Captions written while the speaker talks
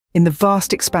In the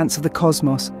vast expanse of the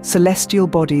cosmos, celestial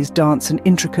bodies dance an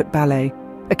intricate ballet,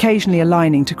 occasionally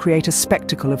aligning to create a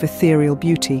spectacle of ethereal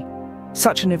beauty.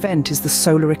 Such an event is the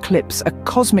solar eclipse, a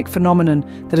cosmic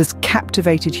phenomenon that has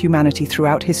captivated humanity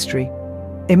throughout history.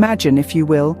 Imagine, if you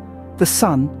will, the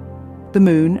sun, the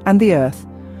moon, and the earth,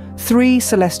 three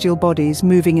celestial bodies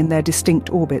moving in their distinct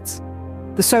orbits.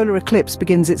 The solar eclipse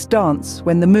begins its dance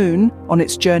when the moon, on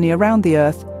its journey around the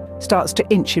earth, starts to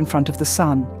inch in front of the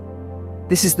sun.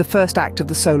 This is the first act of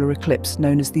the solar eclipse,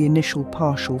 known as the initial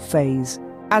partial phase.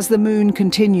 As the moon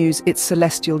continues its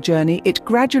celestial journey, it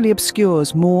gradually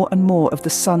obscures more and more of the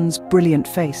sun's brilliant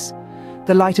face.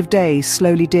 The light of day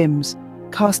slowly dims,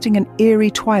 casting an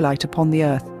eerie twilight upon the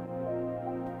earth.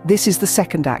 This is the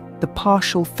second act, the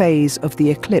partial phase of the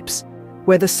eclipse,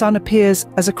 where the sun appears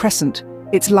as a crescent,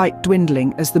 its light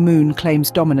dwindling as the moon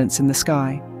claims dominance in the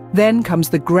sky. Then comes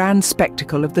the grand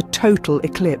spectacle of the total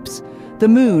eclipse. The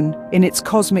moon, in its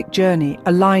cosmic journey,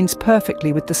 aligns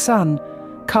perfectly with the sun,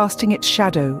 casting its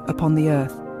shadow upon the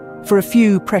earth. For a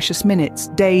few precious minutes,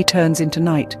 day turns into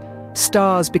night,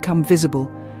 stars become visible,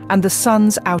 and the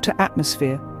sun's outer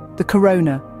atmosphere, the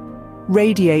corona,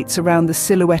 radiates around the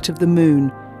silhouette of the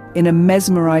moon in a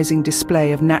mesmerizing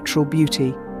display of natural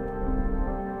beauty.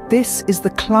 This is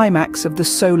the climax of the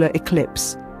solar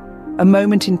eclipse, a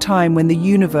moment in time when the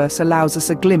universe allows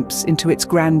us a glimpse into its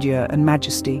grandeur and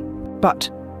majesty.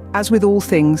 But, as with all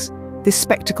things, this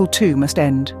spectacle too must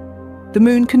end. The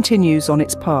moon continues on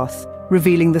its path,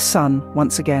 revealing the sun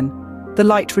once again. The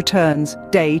light returns,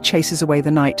 day chases away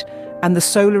the night, and the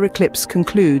solar eclipse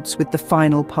concludes with the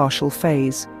final partial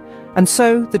phase. And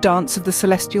so the dance of the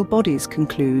celestial bodies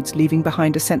concludes, leaving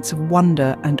behind a sense of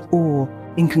wonder and awe.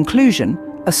 In conclusion,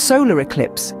 a solar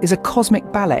eclipse is a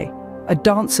cosmic ballet, a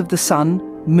dance of the sun,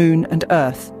 moon, and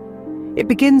earth. It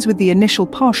begins with the initial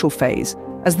partial phase,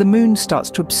 as the moon starts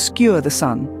to obscure the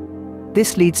sun.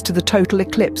 This leads to the total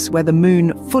eclipse, where the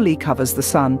moon fully covers the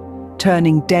sun,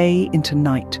 turning day into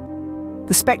night.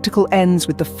 The spectacle ends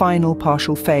with the final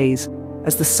partial phase,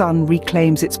 as the sun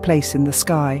reclaims its place in the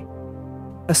sky.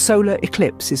 A solar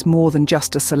eclipse is more than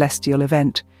just a celestial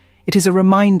event. It is a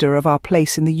reminder of our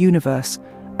place in the universe,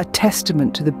 a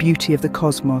testament to the beauty of the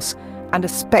cosmos, and a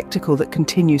spectacle that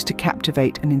continues to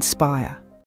captivate and inspire.